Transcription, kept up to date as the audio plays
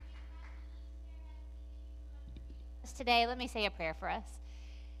us today, let me say a prayer for us.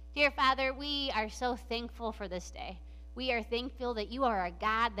 Dear Father, we are so thankful for this day. We are thankful that you are a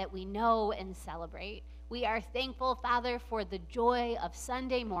God that we know and celebrate. We are thankful, Father, for the joy of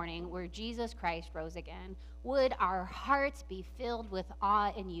Sunday morning where Jesus Christ rose again. Would our hearts be filled with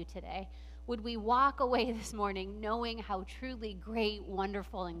awe in you today? Would we walk away this morning knowing how truly great,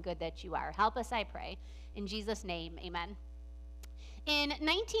 wonderful, and good that you are? Help us, I pray. In Jesus' name, amen. In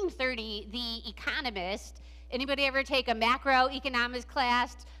 1930, The Economist, anybody ever take a macroeconomics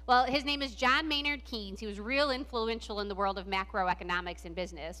class? Well, his name is John Maynard Keynes. He was real influential in the world of macroeconomics and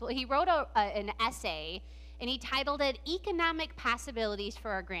business. Well, he wrote an essay, and he titled it Economic Possibilities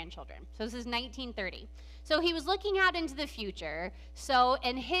for Our Grandchildren. So this is 1930. So he was looking out into the future. So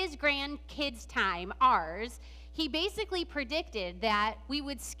in his grandkids' time, ours, he basically predicted that we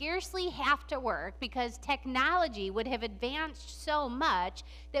would scarcely have to work because technology would have advanced so much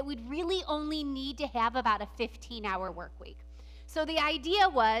that we'd really only need to have about a 15-hour work week. So the idea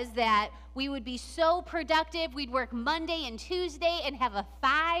was that we would be so productive, we'd work Monday and Tuesday and have a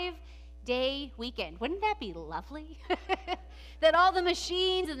 5-day weekend. Wouldn't that be lovely? That all the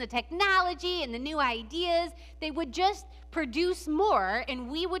machines and the technology and the new ideas, they would just produce more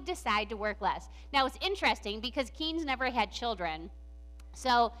and we would decide to work less. Now it's interesting because Keynes never had children.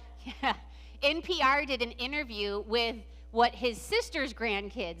 So NPR did an interview with what his sister's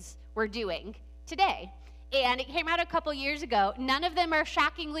grandkids were doing today. And it came out a couple years ago. None of them are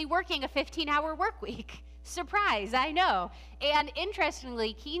shockingly working a 15-hour work week. Surprise, I know. And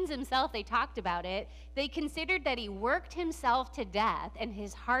interestingly, Keynes himself, they talked about it. They considered that he worked himself to death and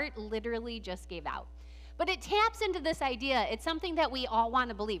his heart literally just gave out. But it taps into this idea. It's something that we all want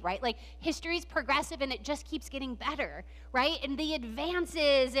to believe, right? Like history's progressive and it just keeps getting better, right? And the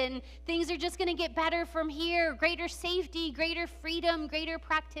advances and things are just going to get better from here. Greater safety, greater freedom, greater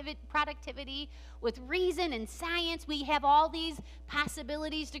productivity. With reason and science, we have all these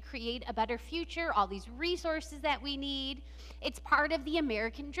possibilities to create a better future, all these resources that we need. It's part of the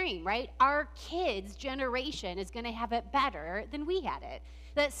American dream, right? Our kids' generation is going to have it better than we had it.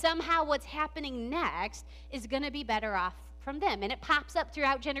 That somehow what's happening next is going to be better off from them. And it pops up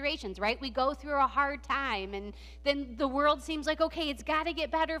throughout generations, right? We go through a hard time and then the world seems like, okay, it's got to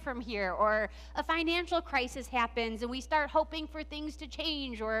get better from here. Or a financial crisis happens and we start hoping for things to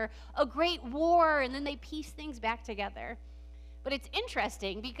change, or a great war, and then they piece things back together. But it's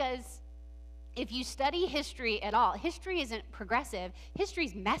interesting because if you study history at all, history isn't progressive.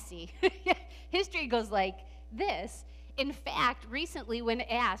 History's messy. History goes like this. In fact, recently when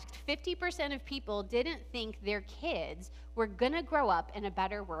asked, 50% of people didn't think their kids were going to grow up in a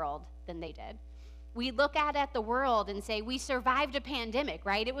better world than they did. We look at the world and say, we survived a pandemic,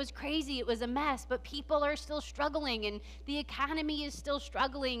 right? It was crazy, it was a mess, but people are still struggling, and the economy is still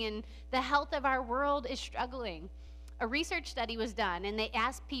struggling, and the health of our world is struggling. A research study was done, and they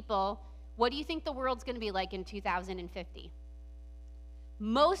asked people, what do you think the world's going to be like in 2050?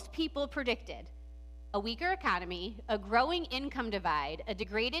 Most people predicted a weaker economy, a growing income divide, a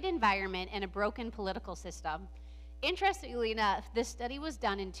degraded environment, and a broken political system. Interestingly enough, this study was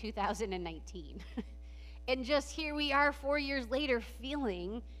done in 2019. And just here we are 4 years later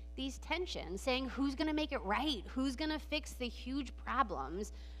feeling these tensions, saying who's going to make it right? Who's going to fix the huge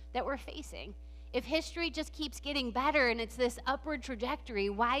problems that we're facing? If history just keeps getting better and it's this upward trajectory,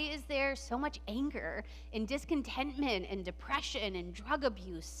 why is there so much anger and discontentment and depression and drug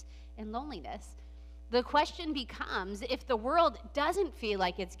abuse and loneliness? The question becomes, if the world doesn't feel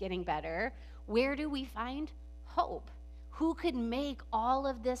like it's getting better, where do we find hope? Who could make all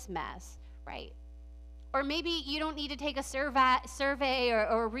of this mess right? Or maybe you don't need to take a survey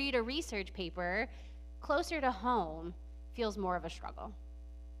or read a research paper. Closer to home feels more of a struggle.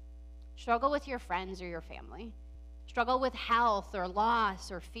 Struggle with your friends or your family. Struggle with health or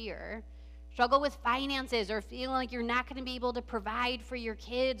loss or fear. Struggle with finances or feeling like you're not going to be able to provide for your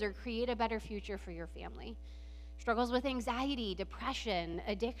kids or create a better future for your family. Struggles with anxiety, depression,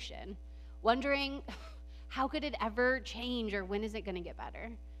 addiction. Wondering, how could it ever change, or when is it going to get better?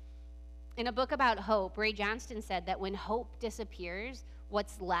 In a book about hope, Ray Johnston said that when hope disappears,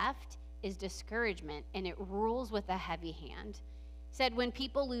 what's left is discouragement, and it rules with a heavy hand. Said when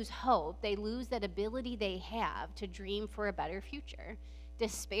people lose hope, they lose that ability they have to dream for a better future.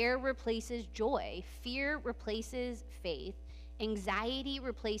 Despair replaces joy, fear replaces faith, anxiety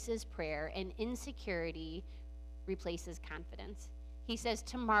replaces prayer, and insecurity replaces confidence. He says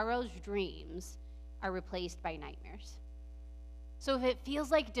tomorrow's dreams are replaced by nightmares. So if it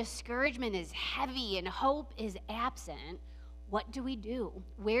feels like discouragement is heavy and hope is absent, what do we do?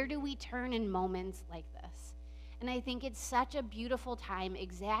 Where do we turn in moments like this? And I think it's such a beautiful time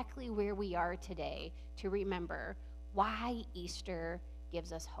exactly where we are today to remember why Easter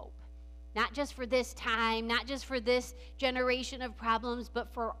gives us hope. Not just for this time, not just for this generation of problems,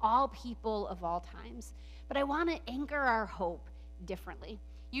 but for all people of all times. But I want to anchor our hope differently.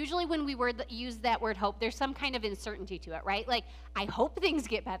 Usually when we use that word hope, there's some kind of uncertainty to it, right? Like, I hope things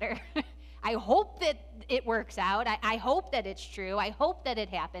get better. I hope that it works out. I hope that it's true. I hope that it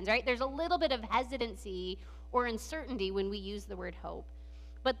happens, right? There's a little bit of hesitancy or uncertainty when we use the word hope.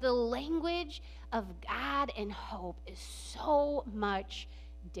 But the language of God and hope is so much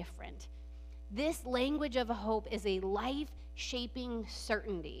different. This language of hope is a life-shaping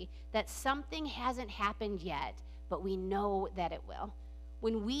certainty that something hasn't happened yet, but we know that it will.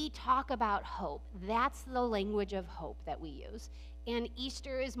 When we talk about hope, that's the language of hope that we use. And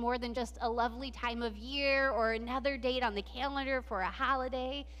Easter is more than just a lovely time of year or another date on the calendar for a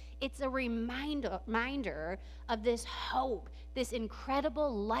holiday. It's a reminder of this hope, this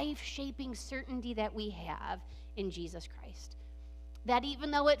incredible life-shaping certainty that we have in Jesus Christ. That even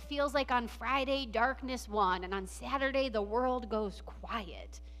though it feels like on Friday darkness won and on Saturday the world goes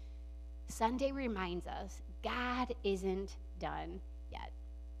quiet, Sunday reminds us God isn't done yet.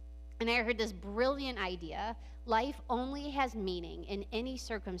 And I heard this brilliant idea: life only has meaning in any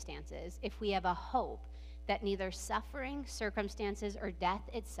circumstances if we have a hope that neither suffering, circumstances, or death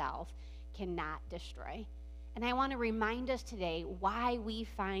itself cannot destroy. And I want to remind us today why we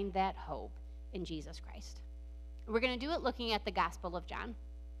find that hope in Jesus Christ. We're going to do it looking at the Gospel of John.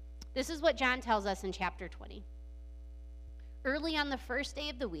 This is what John tells us in chapter 20. Early on the first day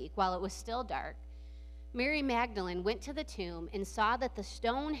of the week, while it was still dark, Mary Magdalene went to the tomb and saw that the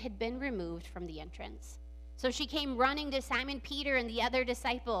stone had been removed from the entrance. So she came running to Simon Peter and the other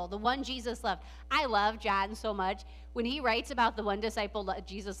disciple, the one Jesus loved. I love John so much. When he writes about the one disciple that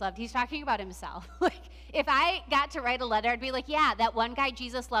Jesus loved, he's talking about himself. Like, if I got to write a letter, I'd be like, yeah, that one guy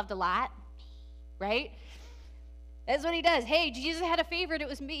Jesus loved a lot, right? That's what he does. Hey, Jesus had a favorite. It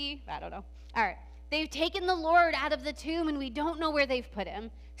was me. I don't know. All right. They've taken the Lord out of the tomb, and we don't know where they've put him.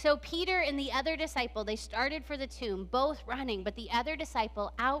 So Peter and the other disciple, they started for the tomb, both running, but the other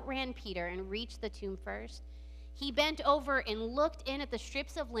disciple outran Peter and reached the tomb first. He bent over and looked in at the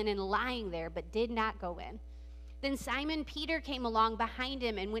strips of linen lying there, but did not go in. Then Simon Peter came along behind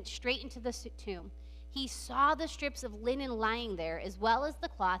him and went straight into the tomb. He saw the strips of linen lying there, as well as the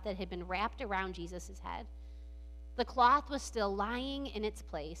cloth that had been wrapped around Jesus' head. The cloth was still lying in its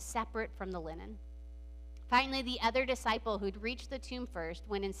place, separate from the linen. Finally, the other disciple who'd reached the tomb first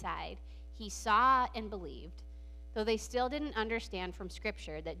went inside. He saw and believed, though they still didn't understand from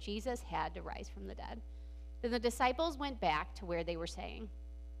Scripture that Jesus had to rise from the dead. Then the disciples went back to where they were staying.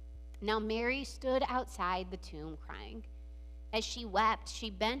 Now Mary stood outside the tomb crying. As she wept,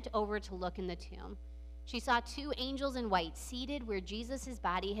 she bent over to look in the tomb. She saw two angels in white seated where Jesus'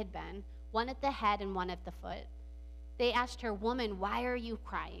 body had been, one at the head and one at the foot. They asked her, "Woman, why are you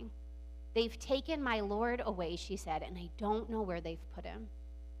crying?" "They've taken my Lord away," she said, "and I don't know where they've put him."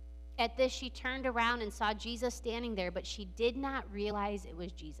 At this, she turned around and saw Jesus standing there, but she did not realize it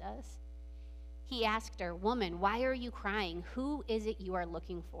was Jesus. He asked her, "Woman, why are you crying? Who is it you are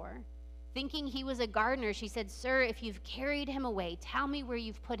looking for?" Thinking he was a gardener, she said, "Sir, if you've carried him away, tell me where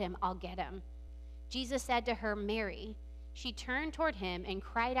you've put him. I'll get him." Jesus said to her, "Mary." She turned toward him and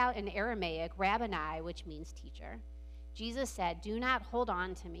cried out in Aramaic, "Rabboni," which means teacher. Jesus said, "Do not hold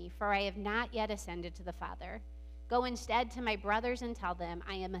on to me, for I have not yet ascended to the Father. Go instead to my brothers and tell them,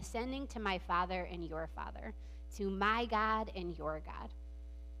 I am ascending to my Father and your Father, to my God and your God."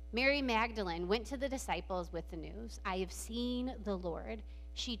 Mary Magdalene went to the disciples with the news, "I have seen the Lord."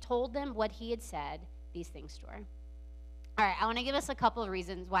 She told them what he had said, these things to her. All right, I want to give us a couple of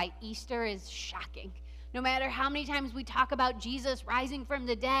reasons why Easter is shocking. No matter how many times we talk about Jesus rising from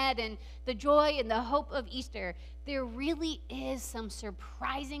the dead and the joy and the hope of Easter, there really is some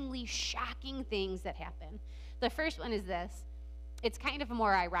surprisingly shocking things that happen. The first one is this. It's kind of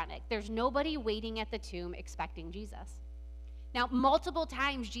more ironic. There's nobody waiting at the tomb expecting Jesus. Now, multiple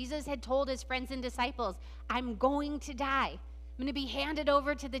times Jesus had told his friends and disciples, "I'm going to die. I'm going to be handed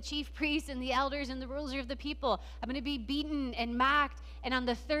over to the chief priests and the elders and the rulers of the people. I'm going to be beaten and mocked, and on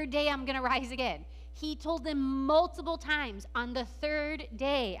the third day I'm going to rise again." He told them multiple times, on the third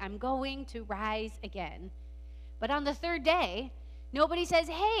day, I'm going to rise again. But on the third day, nobody says,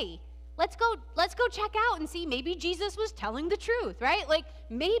 "Hey, let's go check out and see, maybe Jesus was telling the truth," right? Like,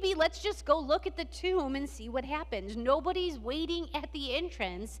 maybe let's just go look at the tomb and see what happens. Nobody's waiting at the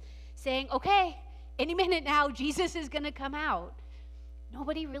entrance saying, "Okay, any minute now, Jesus is going to come out."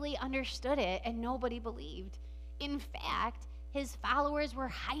 Nobody really understood it, and nobody believed. In fact, his followers were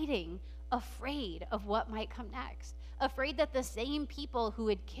hiding, afraid of what might come next, afraid that the same people who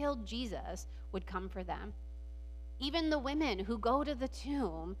had killed Jesus would come for them. Even the women who go to the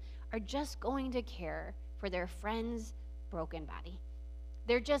tomb are just going to care for their friend's broken body.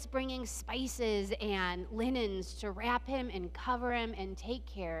 They're just bringing spices and linens to wrap him and cover him and take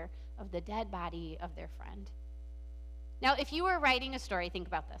care of the dead body of their friend. Now, if you were writing a story, think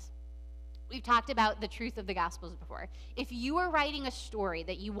about this. We've talked about the truth of the Gospels before. If you were writing a story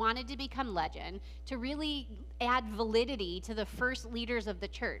that you wanted to become legend, to really add validity to the first leaders of the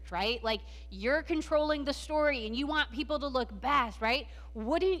church, right? Like, you're controlling the story and you want people to look best, right?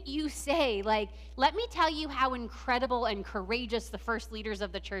 Wouldn't you say, like, let me tell you how incredible and courageous the first leaders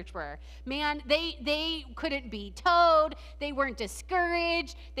of the church were. Man, they couldn't be towed. They weren't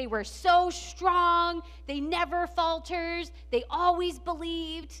discouraged. They were so strong. They never faltered. They always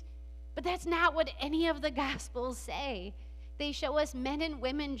believed. But that's not what any of the Gospels say. They show us men and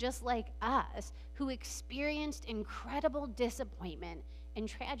women just like us who experienced incredible disappointment and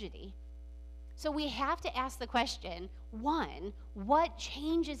tragedy. So we have to ask the question, one, what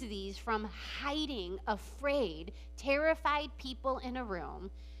changes these from hiding, afraid, terrified people in a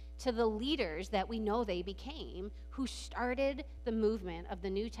room to the leaders that we know they became who started the movement of the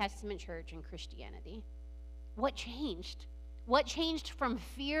New Testament church and Christianity? What changed? What changed from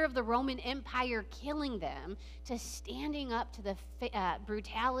fear of the Roman Empire killing them to standing up to the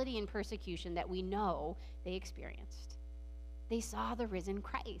brutality and persecution that we know they experienced? They saw the risen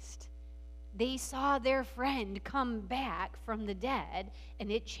Christ. They saw their friend come back from the dead,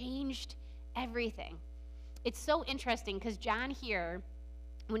 and it changed everything. It's so interesting because John here,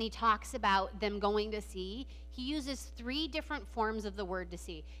 when he talks about them going to see, he uses 3 different forms of the word to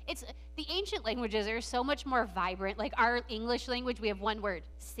see. It's the ancient languages are so much more vibrant. Like our English language, we have one word,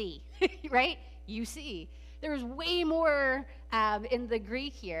 see, right? You see. There's way more in the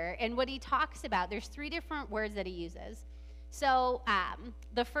Greek here. And what he talks about, there's 3 different words that he uses. So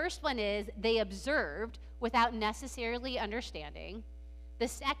the first one is they observed without necessarily understanding. The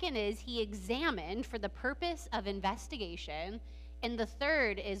second is he examined for the purpose of investigation. And the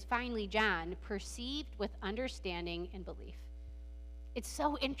third is, finally, John, perceived with understanding and belief. It's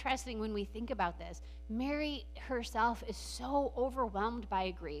so interesting when we think about this. Mary herself is so overwhelmed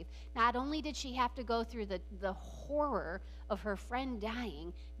by grief. Not only did she have to go through the horror of her friend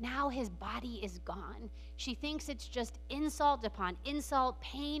dying, now his body is gone. She thinks it's just insult upon insult,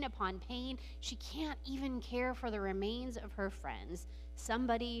 pain upon pain. She can't even care for the remains of her friends.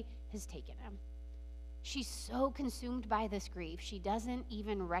 Somebody has taken him. She's so consumed by this grief, she doesn't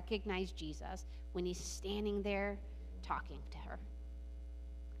even recognize Jesus when he's standing there talking to her.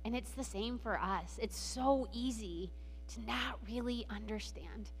 And it's the same for us. It's so easy to not really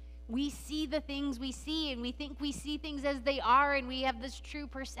understand. We see the things we see, and we think we see things as they are, and we have this true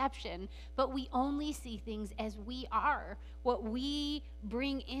perception, but we only see things as we are, what we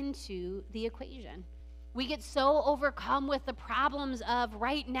bring into the equation. We get so overcome with the problems of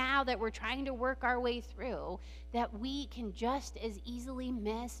right now that we're trying to work our way through that we can just as easily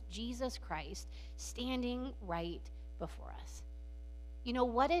miss Jesus Christ standing right before us. You know,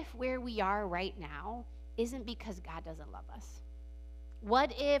 what if where we are right now isn't because God doesn't love us?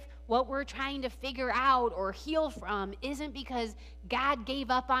 What if what we're trying to figure out or heal from isn't because God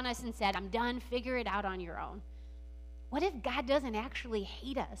gave up on us and said, I'm done, figure it out on your own? What if God doesn't actually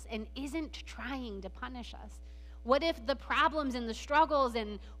hate us and isn't trying to punish us? What if the problems and the struggles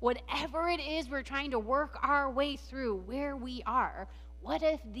and whatever it is we're trying to work our way through where we are, what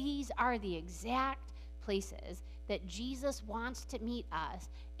if these are the exact places that Jesus wants to meet us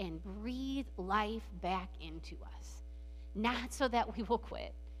and breathe life back into us? Not so that we will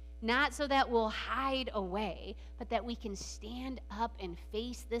quit, not so that we'll hide away, but that we can stand up and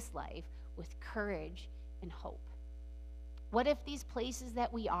face this life with courage and hope. What if these places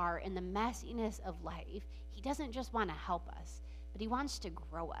that we are in the messiness of life, he doesn't just want to help us, but he wants to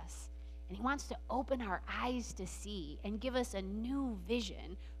grow us. And he wants to open our eyes to see and give us a new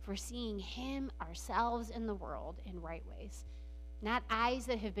vision for seeing him, ourselves, and the world in right ways. Not eyes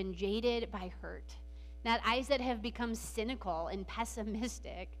that have been jaded by hurt, not eyes that have become cynical and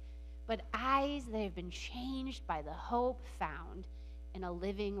pessimistic, but eyes that have been changed by the hope found in a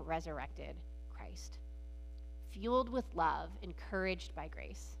living, resurrected Christ. Fueled with love, encouraged by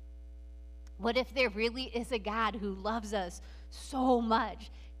grace. What if there really is a God who loves us so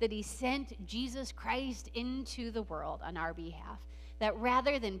much that he sent Jesus Christ into the world on our behalf? That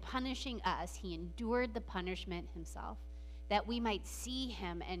rather than punishing us, he endured the punishment himself, that we might see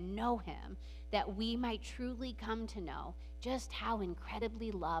him and know him, that we might truly come to know just how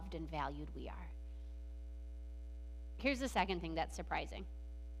incredibly loved and valued we are. Here's the second thing that's surprising.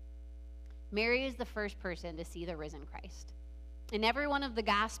 Mary is the first person to see the risen Christ. In every one of the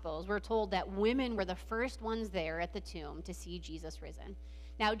Gospels, we're told that women were the first ones there at the tomb to see Jesus risen.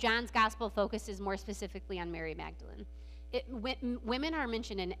 Now, John's Gospel focuses more specifically on Mary Magdalene. Women are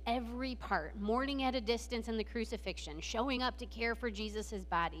mentioned in every part, mourning at a distance in the crucifixion, showing up to care for Jesus'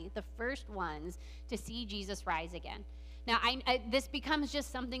 body, the first ones to see Jesus rise again. Now, this becomes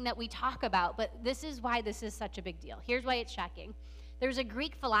just something that we talk about, but this is why this is such a big deal. Here's why it's shocking. There's a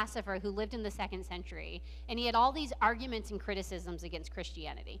Greek philosopher who lived in the 2nd century, and he had all these arguments and criticisms against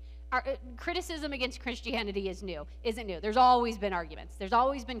Christianity. Criticism against Christianity isn't new. There's always been arguments. There's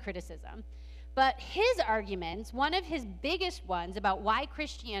always been criticism. But his arguments, one of his biggest ones about why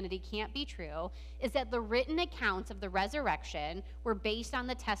Christianity can't be true, is that the written accounts of the resurrection were based on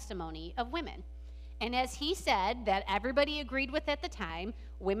the testimony of women. And as he said, that everybody agreed with at the time,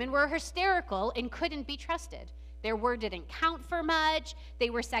 women were hysterical and couldn't be trusted. Their word didn't count for much. They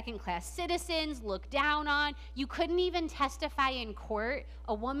were second-class citizens, looked down on. You couldn't even testify in court.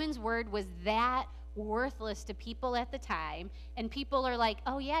 A woman's word was that worthless to people at the time. And people are like,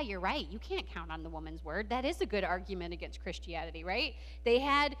 oh, yeah, you're right. You can't count on the woman's word. That is a good argument against Christianity, right? They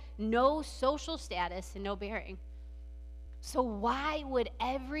had no social status and no bearing. So why would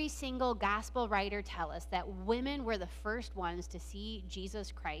every single gospel writer tell us that women were the first ones to see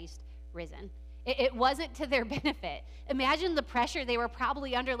Jesus Christ risen? It wasn't to their benefit. Imagine the pressure they were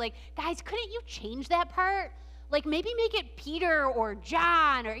probably under. Like, guys, couldn't you change that part? Like, maybe make it Peter or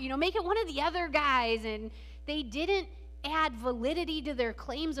John or, make it one of the other guys. And they didn't add validity to their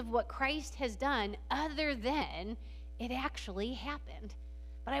claims of what Christ has done other than it actually happened.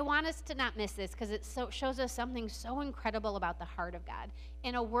 But I want us to not miss this because it shows us something so incredible about the heart of God.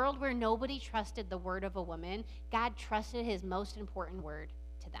 In a world where nobody trusted the word of a woman, God trusted his most important word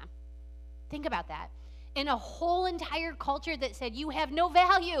to them. Think about that. In a whole entire culture that said, you have no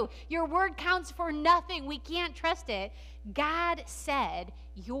value, your word counts for nothing, we can't trust it, God said,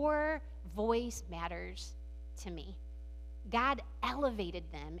 your voice matters to me. God elevated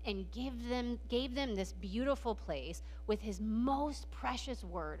them and gave them this beautiful place with his most precious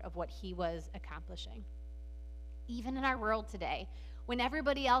word of what he was accomplishing. Even in our world today, when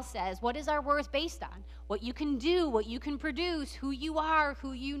everybody else says, what is our worth based on? What you can do, what you can produce, who you are,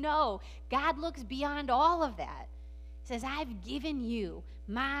 who you know. God looks beyond all of that. He says, I've given you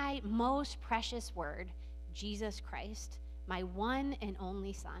my most precious word, Jesus Christ, my one and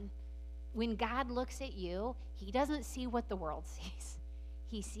only Son. When God looks at you, he doesn't see what the world sees.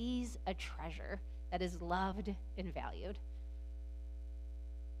 He sees a treasure that is loved and valued.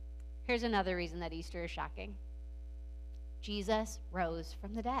 Here's another reason that Easter is shocking. Jesus rose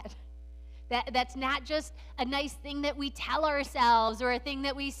from the dead. That's not just a nice thing that we tell ourselves or a thing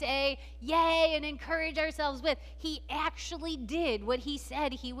that we say, yay, and encourage ourselves with. He actually did what he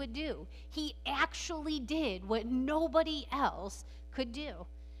said he would do. He actually did what nobody else could do.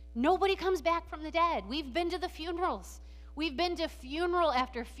 Nobody comes back from the dead. We've been to the funerals. We've been to funeral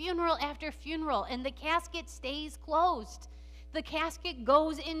after funeral after funeral, and the casket stays closed. The casket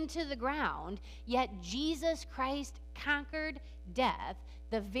goes into the ground, yet Jesus Christ conquered death,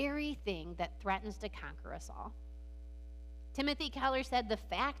 the very thing that threatens to conquer us all. Timothy Keller said, the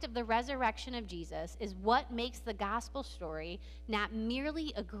fact of the resurrection of Jesus is what makes the gospel story not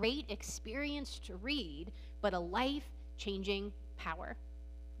merely a great experience to read, but a life-changing power.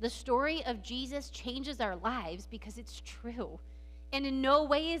 The story of Jesus changes our lives because it's true. And in no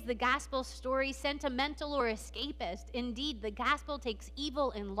way is the gospel story sentimental or escapist. Indeed, the gospel takes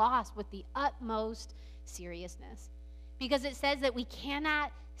evil and loss with the utmost seriousness. Because it says that we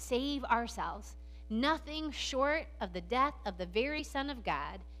cannot save ourselves. Nothing short of the death of the very Son of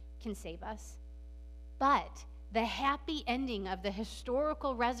God can save us. But the happy ending of the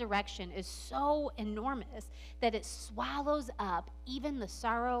historical resurrection is so enormous that it swallows up even the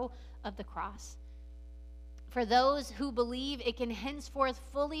sorrow of the cross. For those who believe, it can henceforth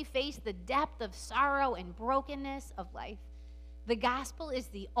fully face the depth of sorrow and brokenness of life. The gospel is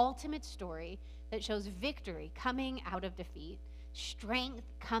the ultimate story that shows victory coming out of defeat, strength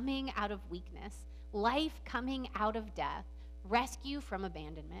coming out of weakness, life coming out of death, rescue from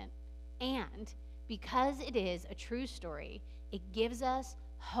abandonment. And because it is a true story, it gives us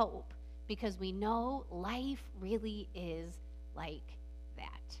hope because we know life really is like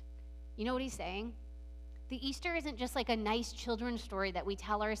that. You know what he's saying? The Easter isn't just like a nice children's story that we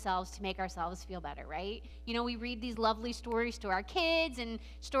tell ourselves to make ourselves feel better, right? You know, we read these lovely stories to our kids and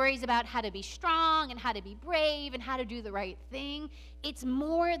stories about how to be strong and how to be brave and how to do the right thing. It's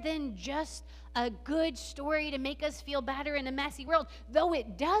more than just a good story to make us feel better in a messy world. Though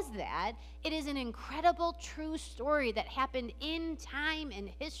it does that, It is an incredible true story that happened in time and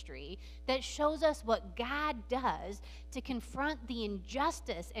history that shows us what God does to confront the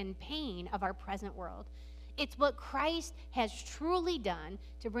injustice and pain of our present world. It's what Christ has truly done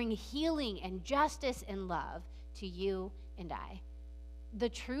to bring healing and justice and love to you and I. The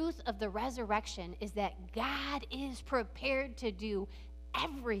truth of the resurrection is that God is prepared to do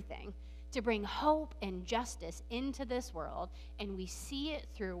everything to bring hope and justice into this world, and we see it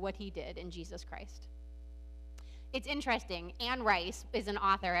through what he did in Jesus Christ. It's interesting. Anne Rice is an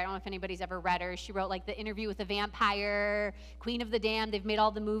author. I don't know if anybody's ever read her. She wrote like The Interview with the Vampire, Queen of the Damned. They've made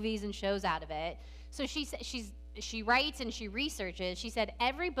all the movies and shows out of it. So she writes and she researches. She said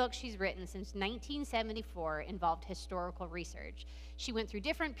every book she's written since 1974 involved historical research. She went through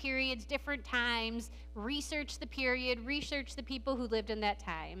different periods, different times, researched the period, researched the people who lived in that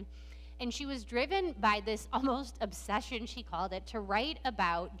time. And she was driven by this almost obsession, she called it, to write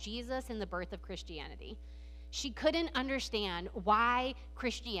about Jesus and the birth of Christianity. She couldn't understand why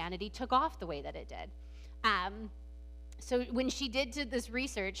Christianity took off the way that it did. So when she did this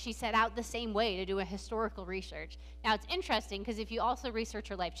research, she set out the same way to do a historical research. Now, it's interesting because if you also research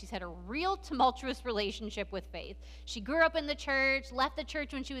her life, she's had a real tumultuous relationship with faith. She grew up in the church, left the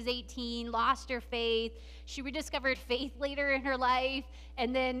church when she was 18, lost her faith. She rediscovered faith later in her life.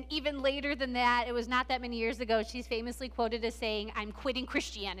 And then even later than that, it was not that many years ago, she's famously quoted as saying, "I'm quitting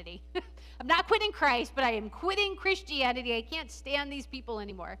Christianity." I'm not quitting Christ, but I am quitting Christianity. I can't stand these people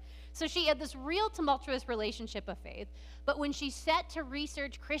anymore. So she had this real tumultuous relationship of faith. But when she set to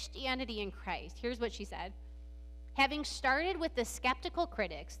research Christianity and Christ, here's what she said. Having started with the skeptical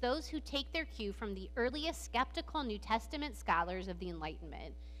critics, those who take their cue from the earliest skeptical New Testament scholars of the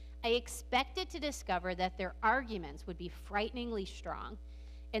Enlightenment, I expected to discover that their arguments would be frighteningly strong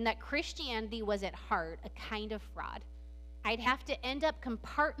and that Christianity was at heart a kind of fraud. I'd have to end up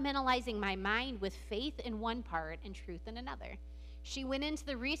compartmentalizing my mind with faith in one part and truth in another. She went into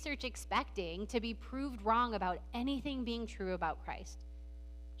the research expecting to be proved wrong about anything being true about Christ.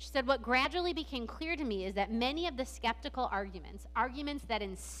 She said, what gradually became clear to me is that many of the skeptical arguments that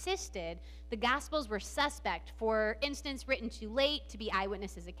insisted the Gospels were suspect, for instance, written too late to be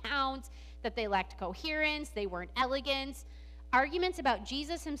eyewitnesses' accounts, that they lacked coherence, they weren't elegant, arguments about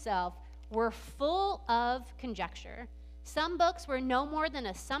Jesus himself were full of conjecture. Some books were no more than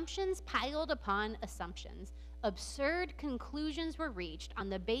assumptions piled upon assumptions. Absurd conclusions were reached on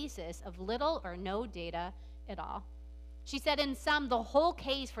the basis of little or no data at all. She said in some, the whole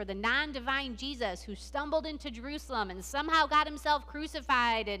case for the non-divine Jesus who stumbled into Jerusalem and somehow got himself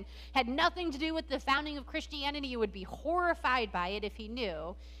crucified and had nothing to do with the founding of Christianity, would be horrified by it if he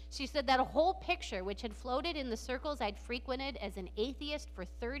knew. She said that whole picture, which had floated in the circles I'd frequented as an atheist for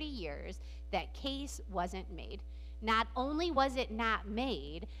 30 years, that case wasn't made. Not only was it not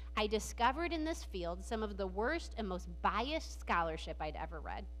made, I discovered in this field some of the worst and most biased scholarship I'd ever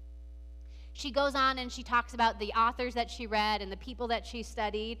read. She goes on and she talks about the authors that she read and the people that she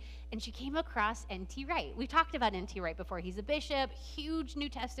studied, and she came across N.T. Wright. We've talked about N.T. Wright before. He's a bishop, huge New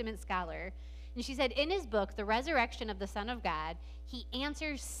Testament scholar. And she said in his book, The Resurrection of the Son of God, he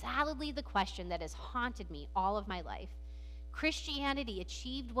answers solidly the question that has haunted me all of my life. Christianity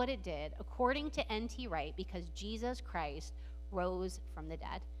achieved what it did, according to N.T. Wright, because Jesus Christ rose from the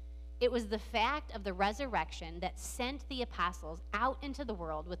dead. It was the fact of the resurrection that sent the apostles out into the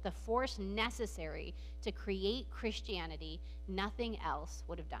world with the force necessary to create Christianity. Nothing else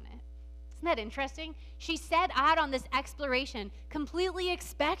would have done it. Isn't that interesting? She set out on this exploration completely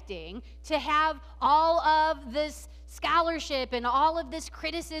expecting to have all of this scholarship and all of this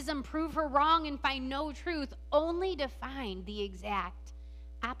criticism prove her wrong and find no truth, only to find the exact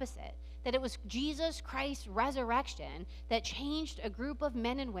opposite. That it was Jesus Christ's resurrection that changed a group of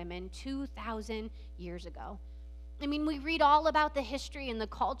men and women 2,000 years ago. I mean, we read all about the history and the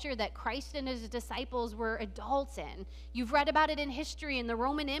culture that Christ and his disciples were adults in. You've read about it in history in the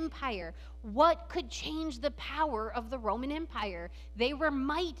Roman Empire. What could change the power of the Roman Empire? They were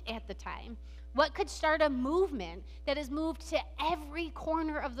might at the time. What could start a movement that has moved to every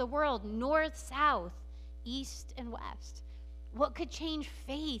corner of the world, north, south, east, and west? What could change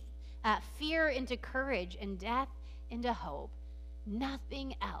faith? Fear into courage, and death into hope.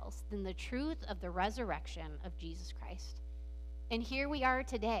 Nothing else than the truth of the resurrection of Jesus Christ. And here we are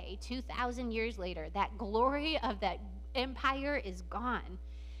today, 2,000 years later. That glory of that empire is gone.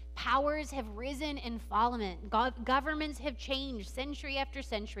 Powers have risen and fallen. Governments have changed century after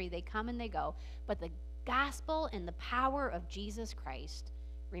century. They come and they go. But the gospel and the power of Jesus Christ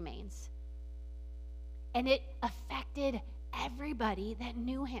remains. And it affected everybody that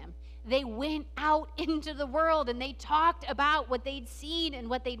knew him. They went out into the world and they talked about what they'd seen and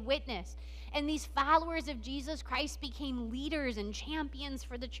what they'd witnessed. And these followers of Jesus Christ became leaders and champions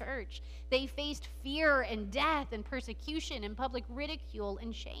for the church. They faced fear and death and persecution and public ridicule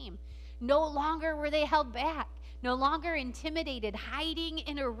and shame. No longer were they held back, no longer intimidated, hiding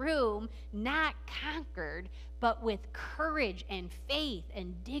in a room, not conquered, but with courage and faith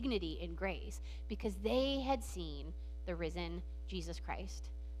and dignity and grace, because they had seen the risen Jesus Christ.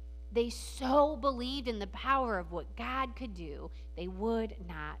 They so believed in the power of what God could do, they would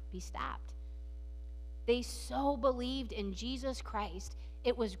not be stopped. They so believed in Jesus Christ,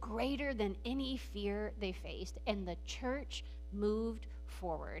 it was greater than any fear they faced, and the church moved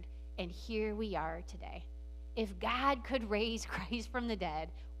forward. And here we are today. If God could raise Christ from the dead,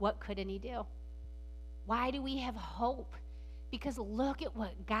 what couldn't he do? Why do we have hope? Because look at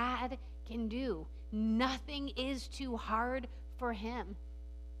what God can do. Nothing is too hard for him.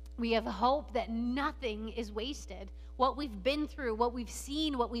 We have hope that nothing is wasted. What we've been through, what we've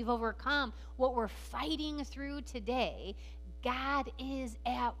seen, what we've overcome, what we're fighting through today, God is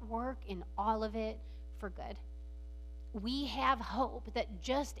at work in all of it for good. We have hope that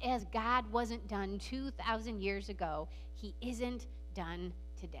just as God wasn't done 2,000 years ago, he isn't done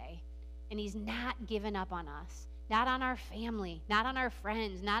today. And he's not given up on us, not on our family, not on our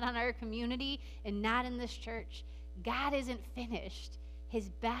friends, not on our community, and not in this church. God isn't finished. His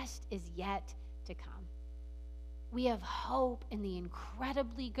best is yet to come. We have hope in the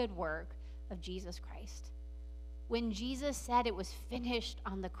incredibly good work of Jesus Christ. When Jesus said it was finished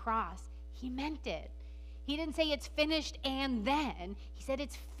on the cross, he meant it. He didn't say it's finished and then. He said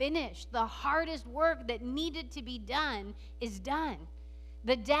it's finished. The hardest work that needed to be done is done.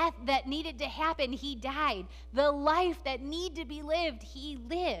 The death that needed to happen, he died. The life that needed to be lived, he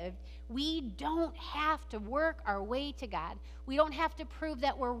lived. We don't have to work our way to God. We don't have to prove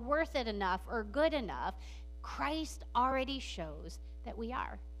that we're worth it enough or good enough. Christ already shows that we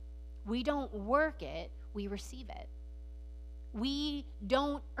are. We don't work it, we receive it. We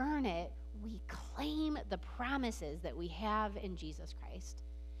don't earn it, we claim the promises that we have in Jesus Christ.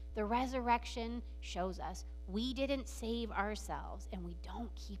 The resurrection shows us we didn't save ourselves, and we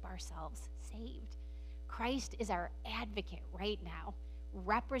don't keep ourselves saved. Christ is our advocate right now,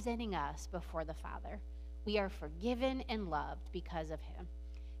 representing us before the Father. We are forgiven and loved because of him,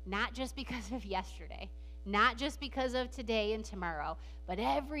 not just because of yesterday, not just because of today and tomorrow, but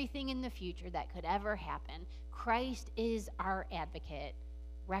everything in the future that could ever happen. Christ is our advocate,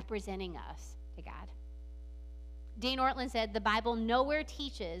 representing us to God. Dane Ortland said, the Bible nowhere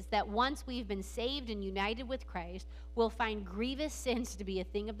teaches that once we've been saved and united with Christ, we'll find grievous sins to be a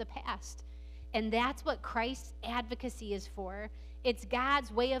thing of the past. And that's what Christ's advocacy is for. It's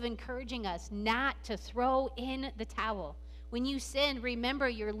God's way of encouraging us not to throw in the towel. When you sin, remember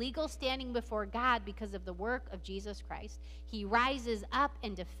your legal standing before God because of the work of Jesus Christ. He rises up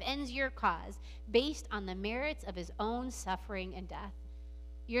and defends your cause based on the merits of his own suffering and death.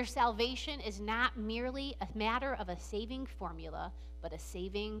 Your salvation is not merely a matter of a saving formula, but a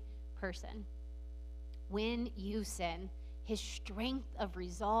saving person. When you sin, his strength of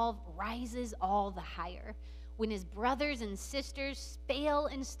resolve rises all the higher. When his brothers and sisters fail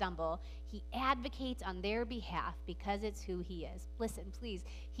and stumble, he advocates on their behalf because it's who he is. Listen, please.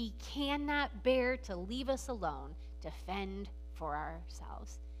 He cannot bear to leave us alone to fend for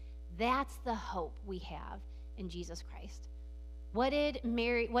ourselves. That's the hope we have in Jesus Christ. What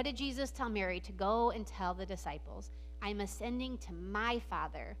did Jesus tell Mary to go and tell the disciples? I'm ascending to my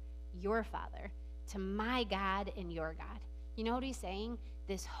Father, your Father, to my God and your God. You know what he's saying?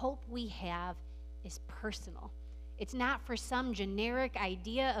 This hope we have is personal. It's not for some generic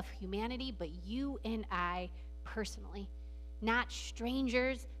idea of humanity, but you and I personally. Not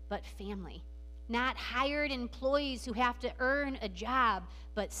strangers, but family. Not hired employees who have to earn a job,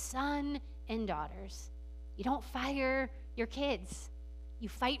 but son and daughters. You don't fire your kids. You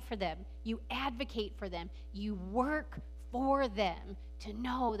fight for them. You advocate for them. You work for them to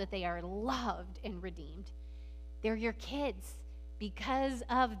know that they are loved and redeemed. They're your kids. Because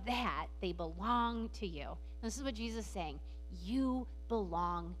of that, they belong to you. This is what Jesus is saying. You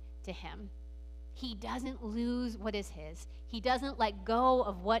belong to him. He doesn't lose what is his. He doesn't let go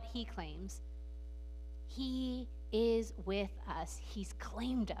of what he claims. He is with us. He's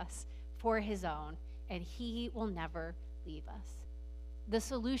claimed us for his own, and he will never leave us. The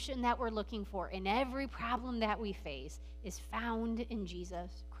solution that we're looking for in every problem that we face is found in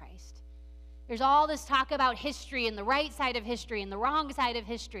Jesus Christ. There's all this talk about history and the right side of history and the wrong side of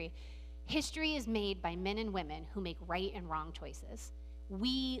history. History is made by men and women who make right and wrong choices.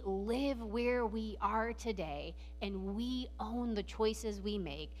 We live where we are today, and we own the choices we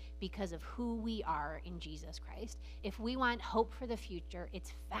make because of who we are in Jesus Christ. If we want hope for the future,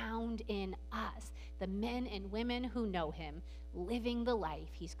 it's found in us, the men and women who know him, living the life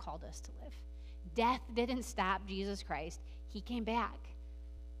he's called us to live. Death didn't stop Jesus Christ. He came back.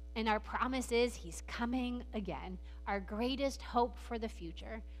 And our promise is he's coming again. Our greatest hope for the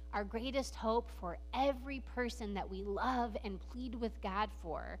future, our greatest hope for every person that we love and plead with God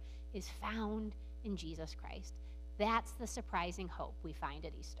for, is found in Jesus Christ. That's the surprising hope we find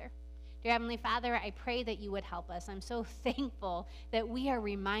at Easter. Dear Heavenly Father, I pray that you would help us. I'm so thankful that we are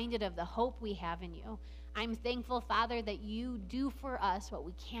reminded of the hope we have in you. I'm thankful, Father, that you do for us what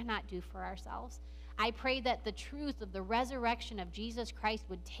we cannot do for ourselves. I pray that the truth of the resurrection of Jesus Christ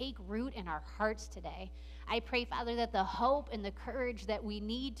would take root in our hearts today. I pray, Father, that the hope and the courage that we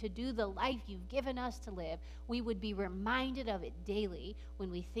need to do the life you've given us to live, we would be reminded of it daily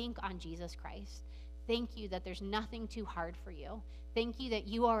when we think on Jesus Christ. Thank you that there's nothing too hard for you. Thank you that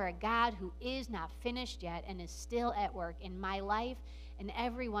you are a God who is not finished yet and is still at work in my life and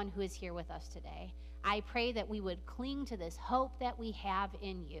everyone who is here with us today. I pray that we would cling to this hope that we have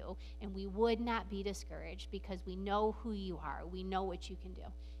in you, and we would not be discouraged because we know who you are. We know what you can do.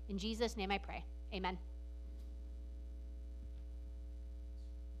 In Jesus' name I pray. Amen.